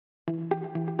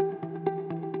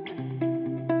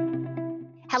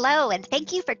Hello, and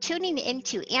thank you for tuning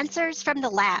into Answers from the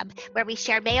Lab, where we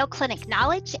share Mayo Clinic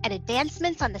knowledge and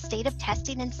advancements on the state of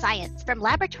testing and science from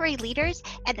laboratory leaders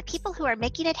and the people who are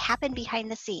making it happen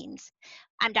behind the scenes.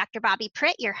 I'm Dr. Bobby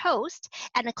Pritt, your host,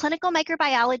 and a clinical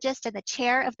microbiologist and the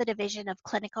chair of the Division of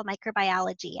Clinical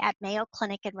Microbiology at Mayo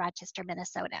Clinic in Rochester,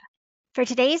 Minnesota. For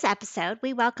today's episode,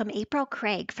 we welcome April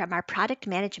Craig from our product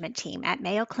management team at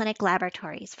Mayo Clinic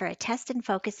Laboratories for a Test and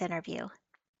Focus interview.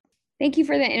 Thank you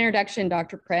for the introduction,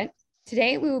 Dr. Pritt.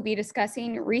 Today, we will be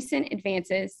discussing recent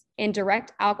advances in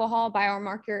direct alcohol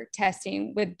biomarker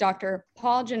testing with Dr.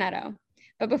 Paul Janetto.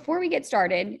 But before we get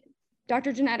started,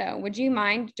 Dr. Janetto, would you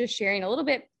mind just sharing a little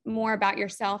bit more about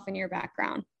yourself and your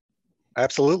background?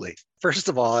 Absolutely. First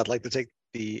of all, I'd like to take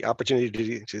the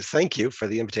opportunity to thank you for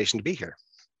the invitation to be here.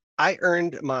 I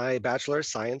earned my Bachelor of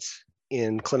Science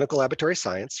in Clinical Laboratory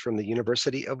Science from the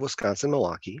University of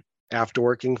Wisconsin-Milwaukee. After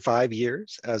working 5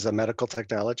 years as a medical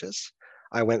technologist,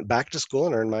 I went back to school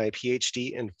and earned my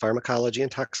PhD in pharmacology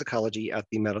and toxicology at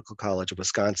the Medical College of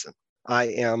Wisconsin. I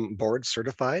am board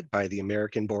certified by the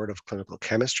American Board of Clinical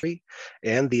Chemistry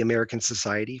and the American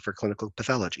Society for Clinical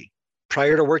Pathology.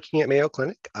 Prior to working at Mayo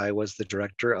Clinic, I was the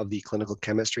director of the Clinical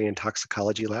Chemistry and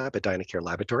Toxicology Lab at Dynacare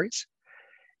Laboratories.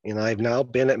 And I've now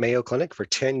been at Mayo Clinic for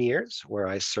 10 years, where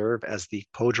I serve as the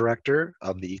co-director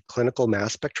of the Clinical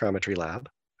Mass Spectrometry Lab,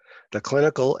 the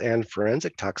Clinical and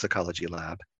Forensic Toxicology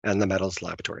Lab, and the Metals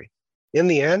Laboratory. In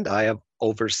the end, I have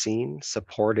overseen,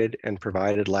 supported, and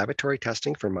provided laboratory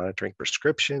testing for monitoring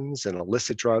prescriptions and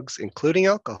illicit drugs, including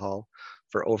alcohol,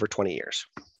 for over 20 years.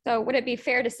 So would it be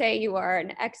fair to say you are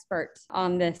an expert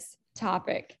on this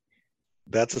topic?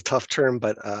 That's a tough term,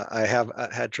 but I have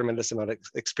had tremendous amount of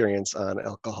experience on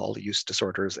alcohol use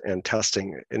disorders and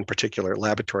testing, in particular,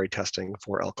 laboratory testing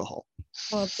for alcohol.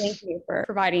 Well, thank you for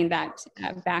providing that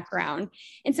background.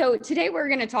 And so today we're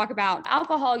going to talk about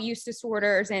alcohol use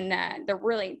disorders and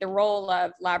the role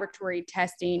of laboratory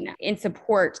testing in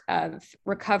support of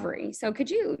recovery. So could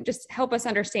you just help us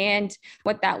understand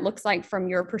what that looks like from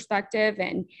your perspective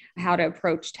and how to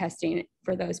approach testing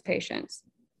for those patients?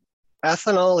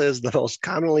 Ethanol is the most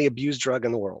commonly abused drug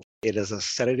in the world. It is a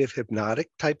sedative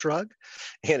hypnotic type drug,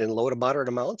 and in low to moderate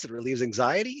amounts, it relieves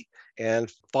anxiety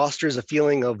and fosters a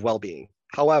feeling of well-being.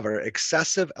 However,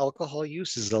 excessive alcohol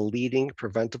use is a leading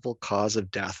preventable cause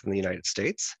of death in the United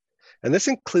States, and this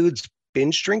includes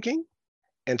binge drinking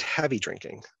and heavy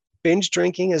drinking. Binge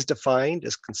drinking is defined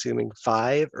as consuming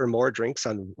 5 or more drinks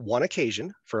on one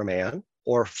occasion for a man,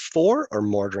 or 4 or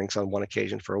more drinks on one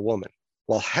occasion for a woman.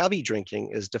 While heavy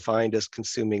drinking is defined as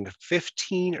consuming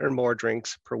 15 or more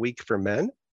drinks per week for men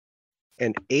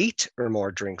and 8 or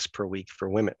more drinks per week for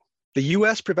women. The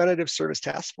U.S. Preventative Service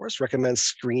Task Force recommends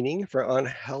screening for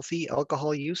unhealthy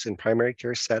alcohol use in primary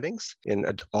care settings in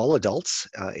all adults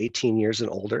 18 years and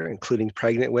older, including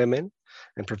pregnant women,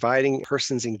 and providing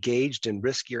persons engaged in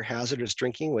riskier hazardous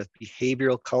drinking with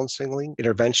behavioral counseling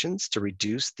interventions to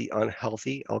reduce the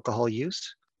unhealthy alcohol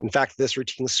use. In fact, this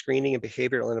routine screening and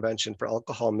behavioral intervention for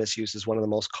alcohol misuse is one of the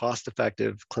most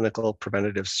cost-effective clinical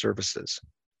preventative services.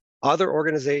 Other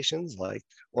organizations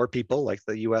or people like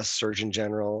the U.S. Surgeon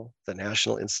General, the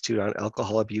National Institute on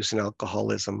Alcohol Abuse and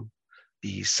Alcoholism,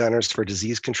 the Centers for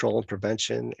Disease Control and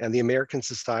Prevention, and the American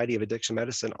Society of Addiction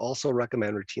Medicine also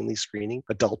recommend routinely screening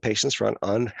adult patients for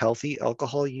unhealthy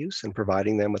alcohol use and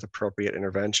providing them with appropriate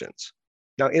interventions.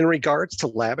 Now, in regards to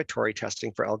laboratory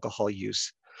testing for alcohol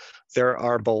use, there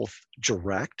are both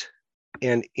direct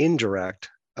and indirect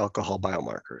alcohol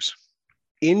biomarkers.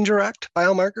 Indirect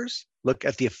biomarkers look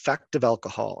at the effect of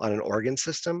alcohol on an organ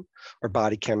system or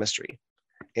body chemistry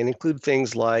and include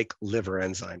things like liver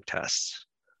enzyme tests.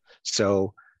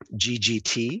 So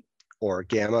GGT, or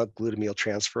gamma glutamyl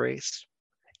transferase,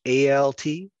 ALT,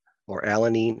 or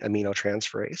alanine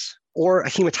aminotransferase, or a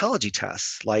hematology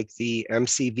test like the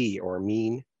MCV, or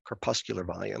mean corpuscular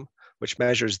volume, which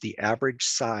measures the average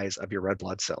size of your red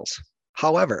blood cells.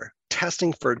 However,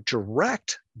 testing for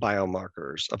direct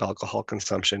biomarkers of alcohol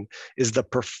consumption is the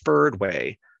preferred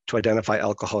way to identify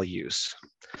alcohol use.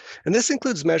 And this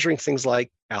includes measuring things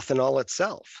like ethanol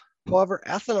itself. However,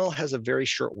 ethanol has a very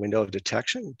short window of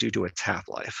detection due to its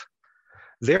half-life.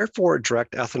 Therefore,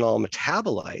 direct ethanol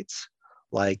metabolites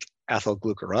like ethyl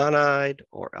glucuronide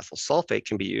or ethyl sulfate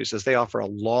can be used, as they offer a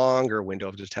longer window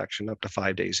of detection, up to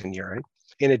 5 days in urine.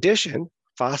 In addition,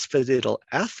 phosphatidyl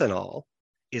ethanol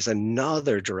is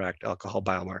another direct alcohol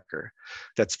biomarker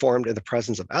that's formed in the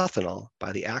presence of ethanol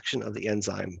by the action of the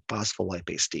enzyme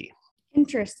phospholipase D.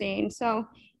 Interesting. So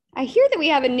I hear that we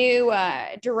have a new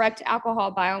direct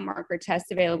alcohol biomarker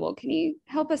test available. Can you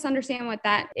help us understand what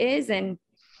that is and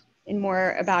and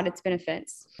more about its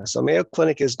benefits. So Mayo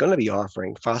Clinic is going to be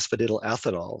offering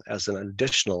phosphatidylethanol as an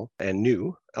additional and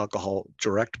new alcohol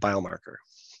direct biomarker.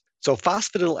 So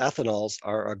phosphatidylethanol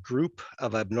are a group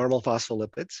of abnormal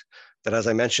phospholipids that, as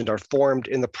I mentioned, are formed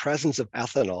in the presence of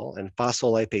ethanol and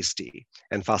phospholipase D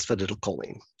and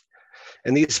phosphatidylcholine.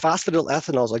 And these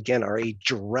phosphatidylethanol, again, are a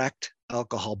direct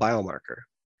alcohol biomarker.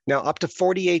 Now, up to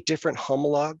 48 different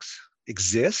homologs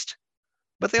exist,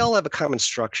 but they all have a common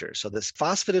structure. So this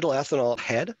phosphatidylethanol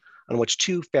head on which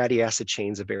two fatty acid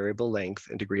chains of variable length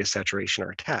and degree of saturation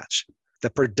are attached. The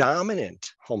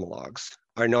predominant homologs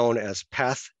are known as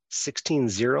PATH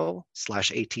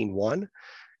 16.0/18.1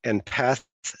 and PATH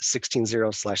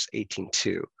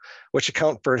 16.0/18.2, which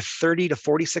account for 30 to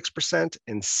 46%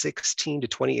 and 16 to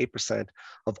 28%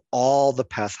 of all the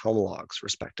PATH homologs,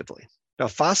 respectively. Now,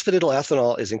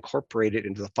 phosphatidylethanol is incorporated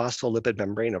into the phospholipid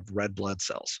membrane of red blood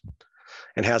cells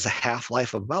and has a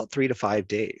half-life of about 3 to 5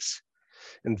 days.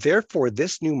 And therefore,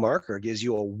 this new marker gives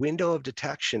you a window of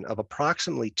detection of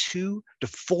approximately 2 to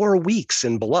 4 weeks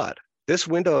in blood. This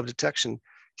window of detection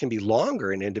can be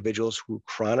longer in individuals who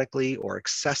chronically or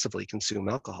excessively consume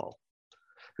alcohol.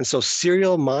 And so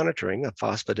serial monitoring of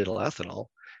phosphatidylethanol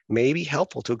may be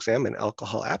helpful to examine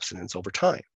alcohol abstinence over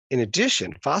time. In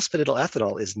addition,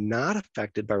 phosphatidylethanol is not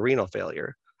affected by renal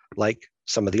failure like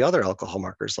some of the other alcohol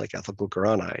markers like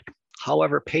ethylglucuronide.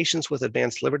 However, patients with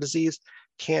advanced liver disease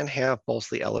can have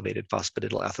falsely elevated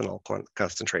phosphatidylethanol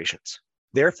concentrations.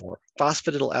 Therefore,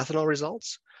 phosphatidylethanol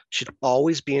results should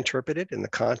always be interpreted in the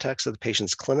context of the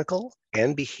patient's clinical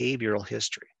and behavioral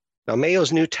history. Now,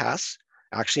 Mayo's new test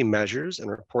actually measures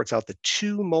and reports out the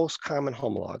two most common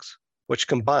homologs, which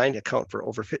combined account for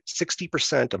over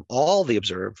 60% of all the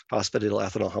observed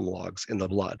phosphatidylethanol homologs in the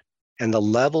blood. And the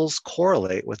levels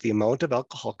correlate with the amount of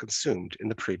alcohol consumed in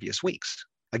the previous weeks.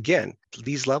 Again,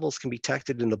 these levels can be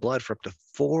detected in the blood for up to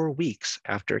 4 weeks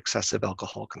after excessive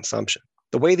alcohol consumption.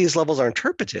 The way these levels are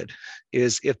interpreted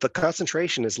is if the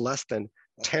concentration is less than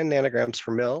 10 nanograms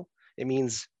per mil, it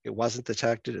means it wasn't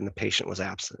detected and the patient was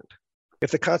abstinent.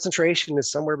 If the concentration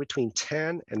is somewhere between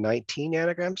 10 and 19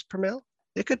 nanograms per mil,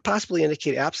 it could possibly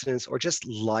indicate abstinence or just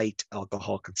light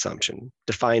alcohol consumption,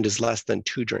 defined as less than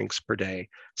 2 drinks per day,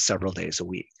 several days a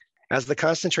week. As the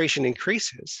concentration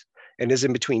increases and is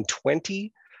in between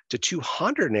 20 to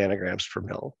 200 nanograms per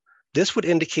mil, this would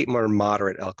indicate more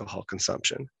moderate alcohol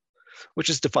consumption, which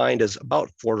is defined as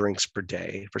about 4 drinks per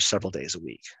day for several days a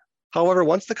week. However,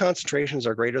 once the concentrations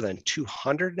are greater than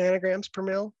 200 nanograms per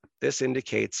mil, this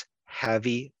indicates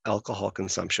heavy alcohol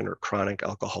consumption or chronic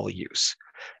alcohol use,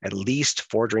 at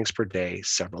least 4 drinks per day,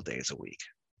 several days a week.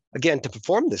 Again, to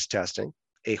perform this testing,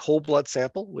 a whole blood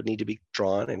sample would need to be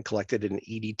drawn and collected in an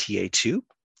EDTA tube,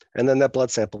 and then that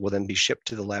blood sample will then be shipped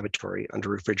to the laboratory under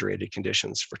refrigerated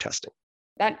conditions for testing.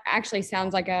 That actually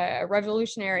sounds like a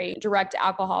revolutionary direct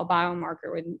alcohol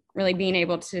biomarker, with really being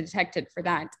able to detect it for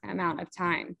that amount of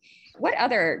time. What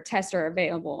other tests are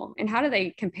available and how do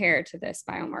they compare to this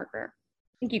biomarker? I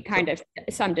think you kind of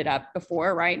summed it up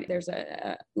before, right? There's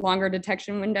a longer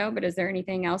detection window, but is there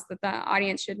anything else that the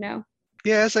audience should know?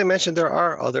 Yeah, as I mentioned, there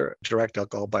are other direct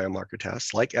alcohol biomarker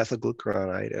tests like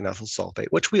ethylglucuronide and ethyl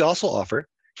sulfate, which we also offer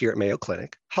here at Mayo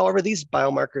Clinic. However, these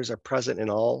biomarkers are present in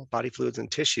all body fluids and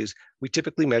tissues. We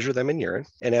typically measure them in urine.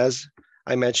 And as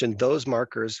I mentioned, those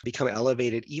markers become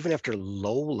elevated even after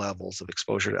low levels of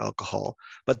exposure to alcohol,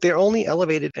 but they're only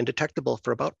elevated and detectable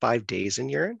for about 5 days in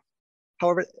urine.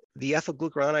 However, the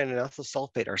ethylglucuronide and ethyl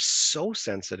sulfate are so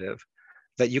sensitive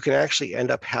that you can actually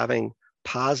end up having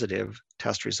positive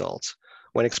test results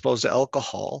when exposed to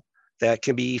alcohol that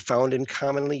can be found in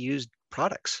commonly used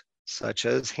products, such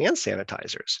as hand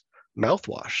sanitizers,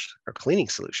 mouthwash, or cleaning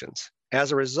solutions.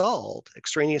 As a result,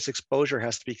 extraneous exposure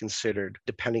has to be considered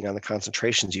depending on the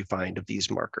concentrations you find of these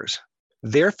markers.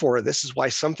 Therefore, this is why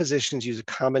some physicians use a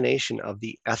combination of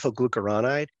the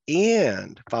ethylglucuronide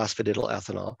and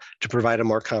phosphatidylethanol to provide a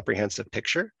more comprehensive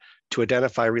picture to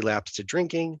identify relapse to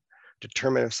drinking,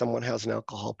 determine if someone has an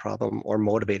alcohol problem, or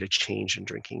motivate a change in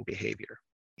drinking behavior.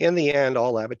 In the end,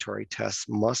 all laboratory tests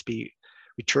must be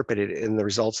interpreted in the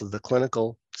results of the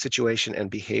clinical situation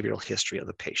and behavioral history of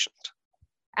the patient.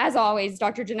 As always,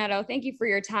 Dr. Ginetto, thank you for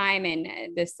your time and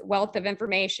this wealth of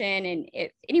information. And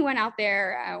if anyone out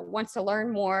there wants to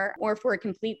learn more or for a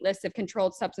complete list of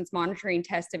controlled substance monitoring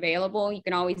tests available, you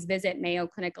can always visit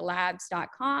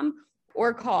mayoclinicallabs.com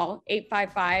or call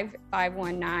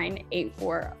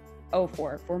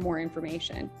 855-519-8404 for more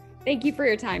information. Thank you for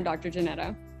your time, Dr.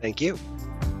 Ginetto. Thank you.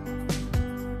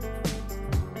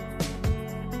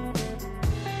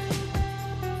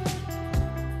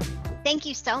 Thank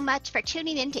you so much for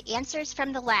tuning in to Answers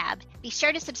from the Lab. Be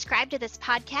sure to subscribe to this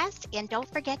podcast and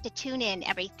don't forget to tune in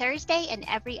every Thursday and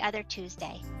every other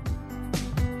Tuesday.